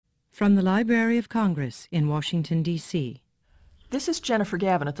From the Library of Congress in Washington, D.C. This is Jennifer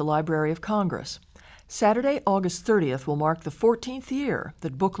Gavin at the Library of Congress. Saturday, August 30th will mark the 14th year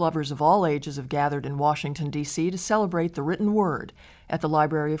that book lovers of all ages have gathered in Washington, D.C. to celebrate the written word at the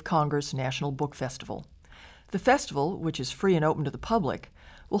Library of Congress National Book Festival. The festival, which is free and open to the public,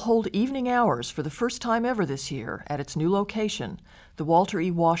 will hold evening hours for the first time ever this year at its new location, the Walter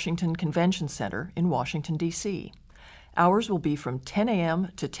E. Washington Convention Center in Washington, D.C. Hours will be from 10 a.m.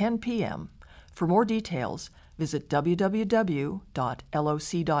 to 10 p.m. For more details, visit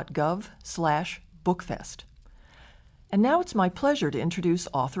www.loc.gov/bookfest. And now it's my pleasure to introduce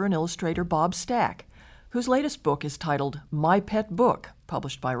author and illustrator Bob Stack, whose latest book is titled My Pet Book,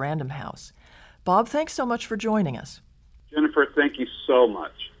 published by Random House. Bob, thanks so much for joining us. Jennifer, thank you so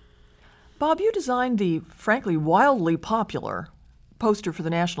much. Bob, you designed the, frankly, wildly popular poster for the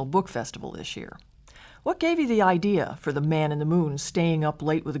National Book Festival this year. What gave you the idea for the Man in the Moon staying up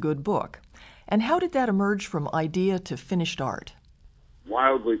late with a good book? And how did that emerge from idea to finished art?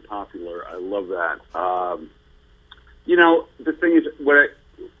 Wildly popular. I love that. The thing is, what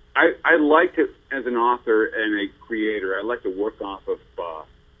I like to, as an author and a creator, I like to work off of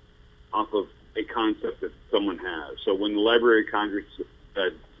a concept that someone has. So when the Library of Congress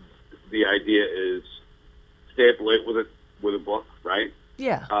said the idea is stay up late with a book, right?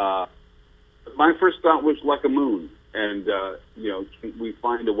 Yeah. My first thought was like a moon, and can we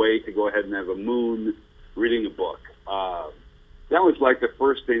find a way to go ahead and have a moon reading a book? That was like the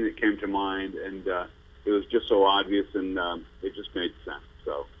first thing that came to mind, and it was just so obvious, and it just made sense.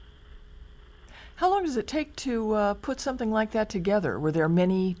 So, how long does it take to put something like that together? Were there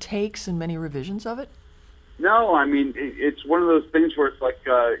many takes and many revisions of it? No, I mean it's one of those things where it's like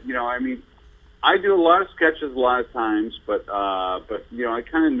I do a lot of sketches a lot of times, but I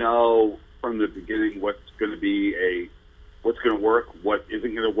kind of know from the beginning what's going to work, what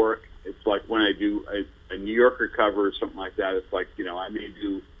isn't going to work. It's like when I do a New Yorker cover or something like that, it's like, I may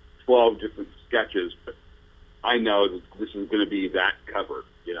do 12 different sketches, but I know that this is going to be that cover,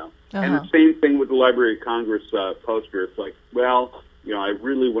 And the same thing with the Library of Congress poster. It's like, I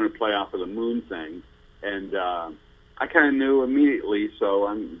really want to play off of the moon thing, and I kind of knew immediately, so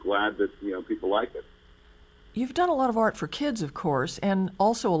I'm glad that, people like it. You've done a lot of art for kids, of course, and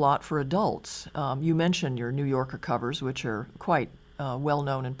also a lot for adults. You mentioned your New Yorker covers, which are quite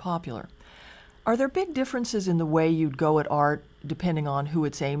well-known and popular. Are there big differences in the way you'd go at art depending on who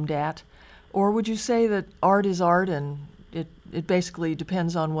it's aimed at? Or would you say that art is art and it basically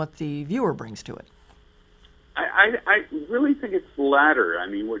depends on what the viewer brings to it? I really think it's the latter. I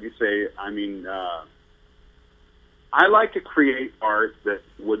mean, what you say, I like to create art that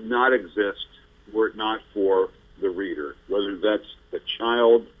would not exist were it not for the reader, whether that's the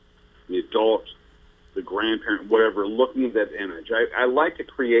child, the adult, the grandparent, whatever, looking at that image. I like to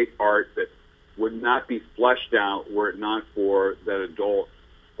create art that would not be fleshed out were it not for that adult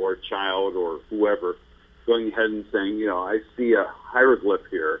or child or whoever going ahead and saying, I see a hieroglyph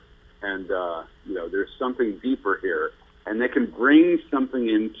here, and, there's something deeper here. And they can bring something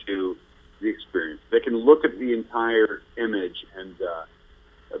into the experience. They can look at the entire image and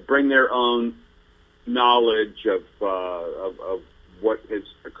bring their own knowledge of what has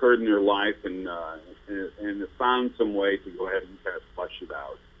occurred in their life and found some way to go ahead and kind of flesh it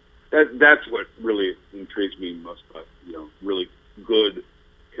out. That's what really intrigues me most about really good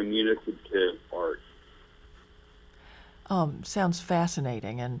communicative art. Sounds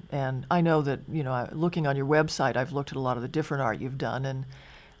fascinating, and I know that looking on your website, I've looked at a lot of the different art you've done, and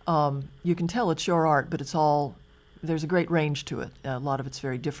you can tell it's your art, but there's a great range to it. A lot of it's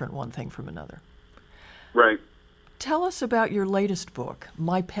very different, one thing from another. Right. Tell us about your latest book,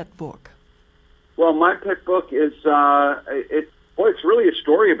 My Pet Book. Well, My Pet Book is it's really a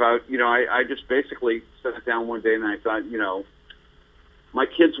story about I just basically sat down one day and I thought my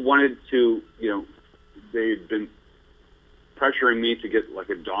kids wanted to they'd been pressuring me to get like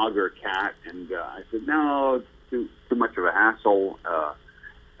a dog or a cat, and I said no, it's too much of a hassle,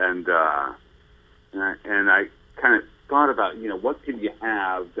 and I kind of thought about what could you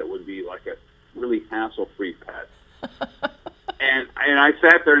have that would be like a really hassle-free pet. and I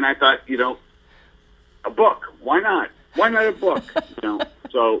sat there and I thought, a book. Why not? Why not a book?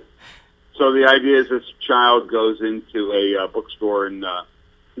 So the idea is this child goes into a bookstore and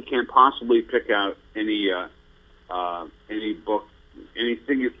he can't possibly pick out any book, any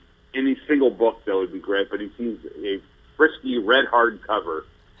single book that would be great, but he sees a frisky red hardcover,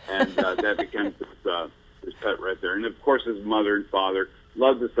 and that becomes his pet right there. And of course, his mother and father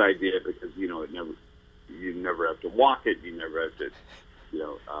love this idea because you never have to walk it, you never have to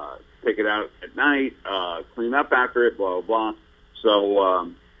take it out at night, clean up after it, blah blah blah.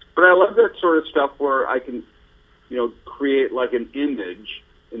 So But I love that sort of stuff where I can, create like an image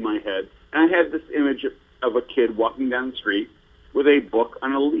in my head. And I had this image of a kid walking down the street with a book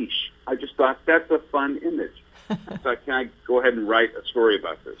on a leash. I just thought, that's a fun image. I thought, can I go ahead and write a story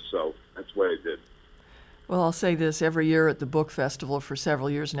about this? So that's what I did. Well, I'll say this. Every year at the book festival for several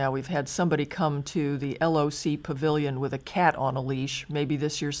years now, we've had somebody come to the LOC pavilion with a cat on a leash. Maybe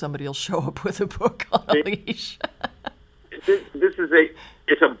this year somebody will show up with a book on a leash.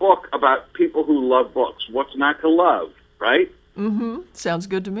 It's a book about people who love books. What's not to love, right? Mm-hmm. Sounds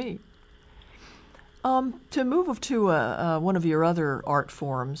good to me. To move to one of your other art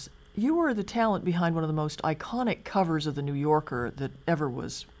forms, you were the talent behind one of the most iconic covers of the New Yorker that ever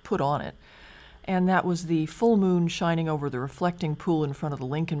was put on it. And that was the full moon shining over the reflecting pool in front of the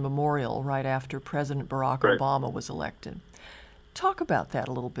Lincoln Memorial right after President Barack Right. Obama was elected. Talk about that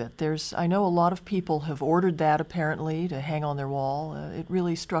a little bit. I know a lot of people have ordered that apparently to hang on their wall. It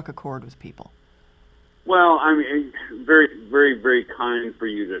really struck a chord with people. Well, I mean, very, very, very kind for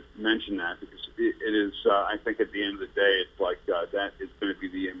you to mention that, because it is, I think at the end of the day, it's like that is going to be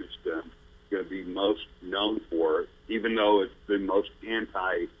the image that I'm going to be most known for, even though it's the most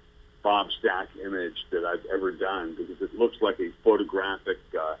anti-Bob Stack image that I've ever done, because it looks like a photographic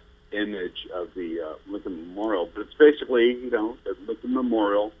image of the Lincoln Memorial. But it's basically, the Lincoln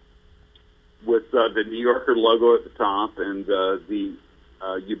Memorial with the New Yorker logo at the top and the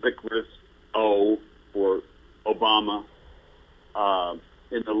ubiquitous O for Obama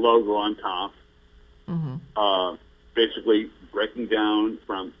in the logo on top. Mm-hmm. Basically breaking down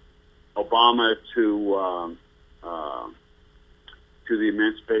from Obama to the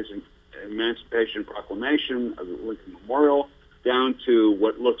Emancipation Proclamation of the Lincoln Memorial, down to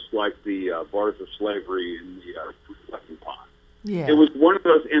what looks like the bars of slavery in the reflecting pond. Yeah. It was one of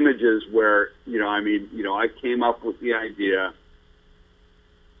those images where, I came up with the idea,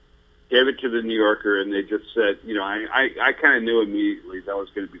 gave it to the New Yorker, and they just said, I kind of knew immediately that was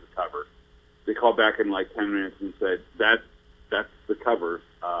going to be the cover. They called back in like 10 minutes and said, that's the cover.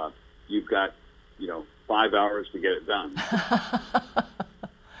 You've got, 5 hours to get it done.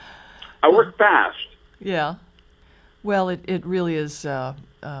 I work fast. Yeah. Well, it really is,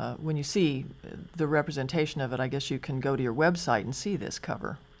 when you see the representation of it, I guess you can go to your website and see this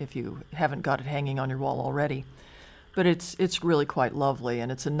cover if you haven't got it hanging on your wall already. But it's really quite lovely,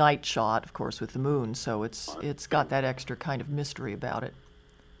 and it's a night shot, of course, with the moon, so it's got that extra kind of mystery about it.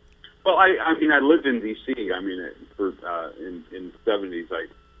 Well, I lived in D.C. In the 70s, I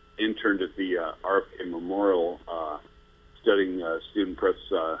interned at the RFK Memorial, studying Student Press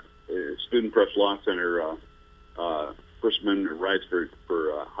Law Center, First Amendment rights for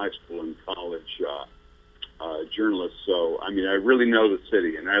high school and college journalists. So, I really know the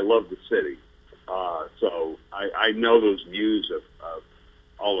city, and I love the city. So I know those views of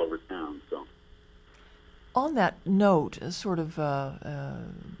all over town. So, on that note, sort of,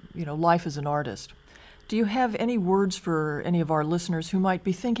 life as an artist, do you have any words for any of our listeners who might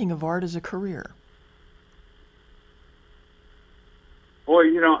be thinking of art as a career? Boy,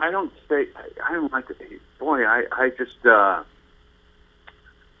 I don't like to. Boy, I just, I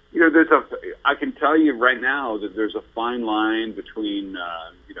can tell you right now that there's a fine line between,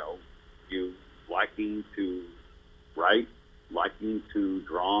 you liking to write, liking to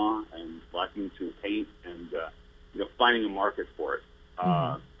draw, and liking to paint, and, finding a market for it.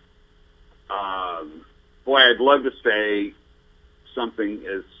 Boy, I'd love to say something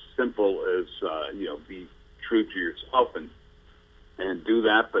as simple as, be true to yourself and do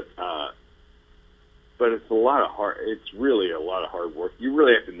that, but it's a lot of hard. It's really a lot of hard work. You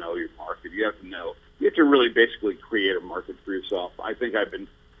really have to know your market. You have to really basically create a market for yourself. I think I've been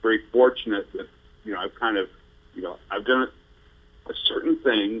very fortunate that I've kind of I've done a certain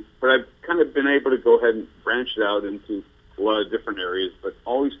thing, but I've kind of been able to go ahead and branch it out into a lot of different areas, but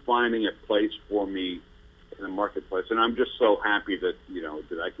always finding a place for me in the marketplace. And I'm just so happy that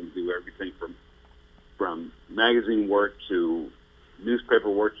that I can do everything from magazine work to newspaper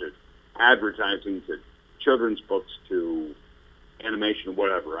work to advertising to children's books to animation,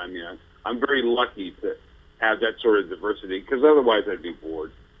 whatever. I'm very lucky to have that sort of diversity, because otherwise I'd be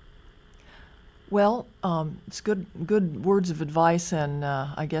bored. Well, it's good words of advice, and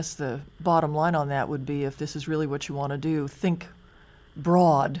I guess the bottom line on that would be, if this is really what you want to do, think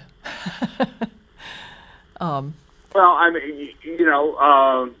broad. Well,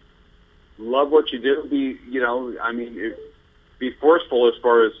 love what you do. Be forceful as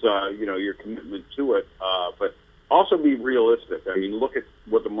far as your commitment to it, but also be realistic. Look at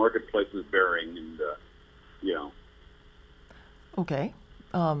what the marketplace is bearing, and Okay.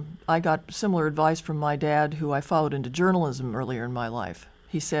 I got similar advice from my dad, who I followed into journalism earlier in my life.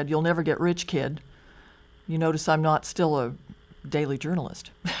 He said, "You'll never get rich, kid." You notice I'm not still a daily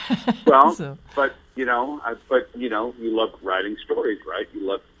journalist. Well, So, but you love writing stories, right? You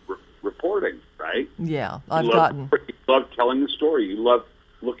love reporting, right? yeah, You love telling the story. You love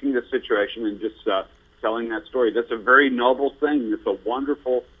looking at the situation and just telling that story. That's a very noble thing. It's a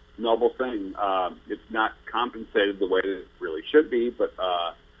wonderful, noble thing. It's not compensated the way that it really should be, but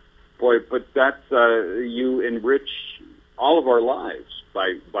that's you enrich all of our lives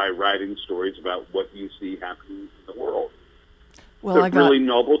by writing stories about what you see happening in the world. well, It's a really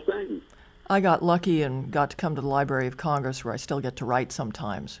noble thing. I got lucky and got to come to the Library of Congress, where I still get to write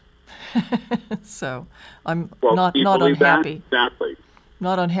sometimes. So I'm not unhappy. Exactly.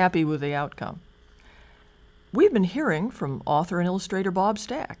 Not unhappy with the outcome. We've been hearing from author and illustrator Bob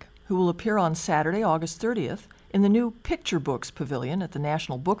Stack, who will appear on Saturday, August 30th, in the new Picture Books Pavilion at the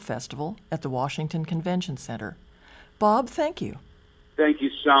National Book Festival at the Washington Convention Center. Bob, thank you. Thank you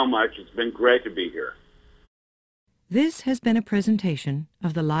so much. It's been great to be here. This has been a presentation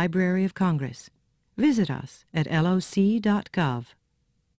of the Library of Congress. Visit us at loc.gov.